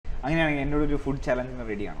അങ്ങനെയാണെങ്കിൽ എന്നോട് ഒരു ഫുഡ് ചലഞ്ചിന്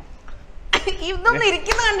റെഡിയാണോ? ഇതൊന്നും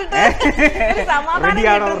ഇരിക്കുന്ന കണ്ടിട്ട്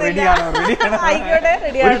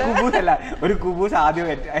ഒരു കുബൂസ്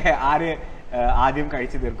ആദ്യം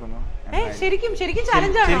കഴിച്ചു തീർക്കുന്നു. ശരിക്കും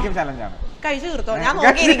ചലഞ്ചാണ്. കഴിച്ചു തീർത്തോ? ഞാൻ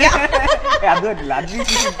നോക്കിയിരിക്കാം. അത് പറ്റില്ല,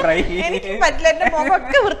 എനിക്ക് പറ്റില്ല, എന്റെ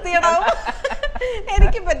മുഖമൊക്കെ വൃത്തിയിടാവും,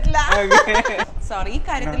 എനിക്ക് പറ്റില്ല. സോറി, ഈ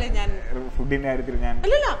കാര്യത്തില് ഫുഡിന്റെ കാര്യത്തിൽ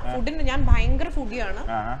ഫുഡിന് ഞാൻ ഭയങ്കര ഫുഡിയാണ്.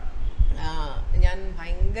 ഞാൻ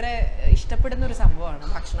ഭയങ്കര ഇഷ്ടപ്പെടുന്ന ഒരു സംഭവമാണ്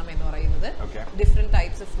ഭക്ഷണം എന്ന് പറയുന്നത്. Different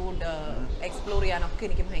types of food explore ചെയ്യാനൊക്കെ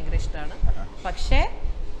എനിക്ക് ഭയങ്കര ഇഷ്ടമാണ്. പക്ഷേ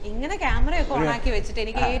ഇങ്ങനെ ക്യാമറയൊക്കെ ഓണാക്കി വെച്ചിട്ട്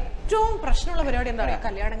എനിക്ക് ഏറ്റവും പ്രശ്നമുള്ള പരിപാടി എന്താ പറയാ,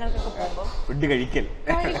 കല്യാണങ്ങൾക്കൊക്കെ പോകുമ്പോൾ ഫുഡ്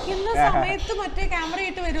കഴിക്കുന്ന സമയത്ത് മറ്റേ ക്യാമറ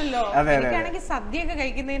ഇട്ട് വരുമല്ലോ. എനിക്കാണെങ്കിൽ സദ്യയൊക്കെ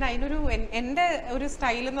കഴിക്കുന്നതിന് അതിനൊരു എന്റെ ഒരു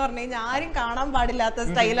സ്റ്റൈൽ എന്ന് പറഞ്ഞു കഴിഞ്ഞാൽ ആരും കാണാൻ പാടില്ലാത്ത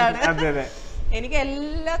സ്റ്റൈലാണ്. എനിക്ക്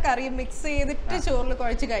എല്ലാ കറിയും മിക്സ് ചെയ്തിട്ട് ചോറിൽ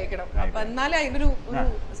കുഴച്ച് കഴിക്കണം. അപ്പൊ എന്നാലും അതിനൊരു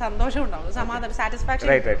സന്തോഷം ഉണ്ടാവും, സമാധാനം, സാറ്റിസ്ഫാക്ഷൻ.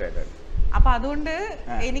 അപ്പൊ അതുകൊണ്ട്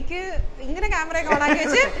എനിക്ക് ഇങ്ങനെ ക്യാമറയൊക്കെ ഓണാക്കി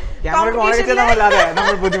വെച്ച്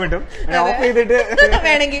ബുദ്ധിമുട്ടും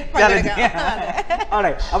വേണമെങ്കിൽ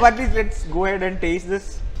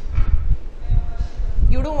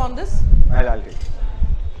you don't want this? I'll take.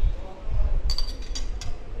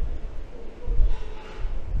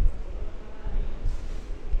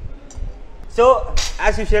 So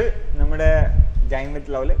as usual നമ്മുടെ Dine with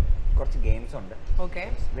Love കുറച്ച് ഗെയിംസ് ഉണ്ട്. Okay.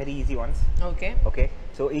 Very easy ones. Okay. Okay.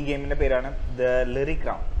 So ഈ ഗെയിമിന്റെ പേരാണ് The Lyric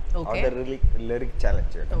Round. Okay. or the Lyric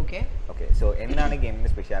Challenge. Okay. Okay. So എന്താണ് ഗെയിമിന്റെ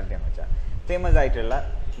speciality എന്ന് വെച്ചാൽ ഫേമസ് ആയിട്ടുള്ള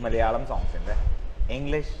മലയാളം സോങ്സിന്റെ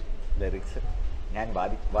ഇംഗ്ലീഷ് ലിറിക്സ് ഞാൻ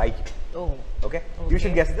വായിക്കും. Okay. You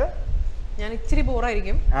should guess the. ഞാൻ ഇച്ചിരി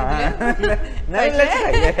ബോറായിരിക്കും.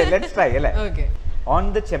 Let's try അല്ലേ? Okay. On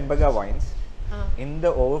the Chembaga vines, in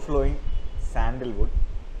the overflowing sandalwood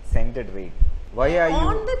scented rain. Why are you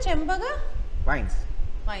on the Chembaga vines?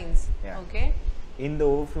 Yeah. Okay. In the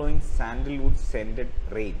overflowing sandalwood scented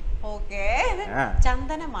rain. Okay.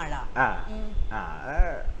 Chandana mala.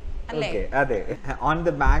 Okay. Ade. On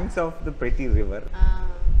the banks of the pretty river.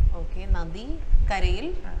 Okay. Nadi karayil.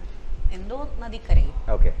 എന്തോ നദിക്കരയിൽ.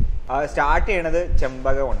 Okay. Start ചെയ്യണത്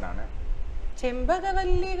ചെമ്പക കൊണ്ടാണ്.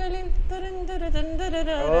 ചെമ്പകവല്ലികളിൽ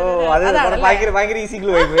ഭയങ്കര easy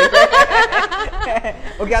clue ആയി.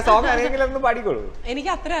 Okay, ആ song അറിയെങ്കിൽ ഒന്ന് പാടിക്കോളൂ. എനിക്ക്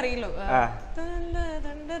അത്ര അറിയില്ലോ.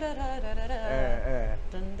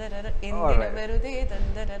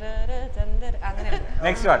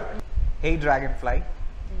 Next one. Hey dragonfly,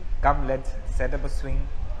 come let's set up a swing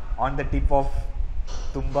on the tip of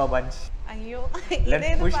Tumba bunch. അയ്യോ, let's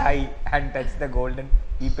push high and touch the golden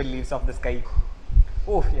people leaves of the sky.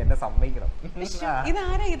 ഓ, എന്നെ സമ്മതിക്കണം.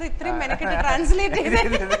 ഇതാരാ ഇത് ഇത്രയും മെനക്കെട്ട് ട്രാൻസ്ലേറ്റ്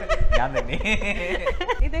ചെയ്തത്? ഞാൻ തന്നെ.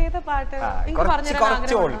 ഇതേതാ പാട്ട്?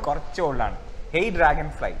 കുറച്ച് ഓൾഡാണ്. Hey dragon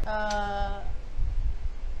fly.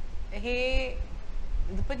 ഹേ,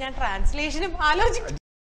 ഇതിപ്പോ ഞാൻ ട്രാൻസ്ലേഷനും ആലോചിക്കും.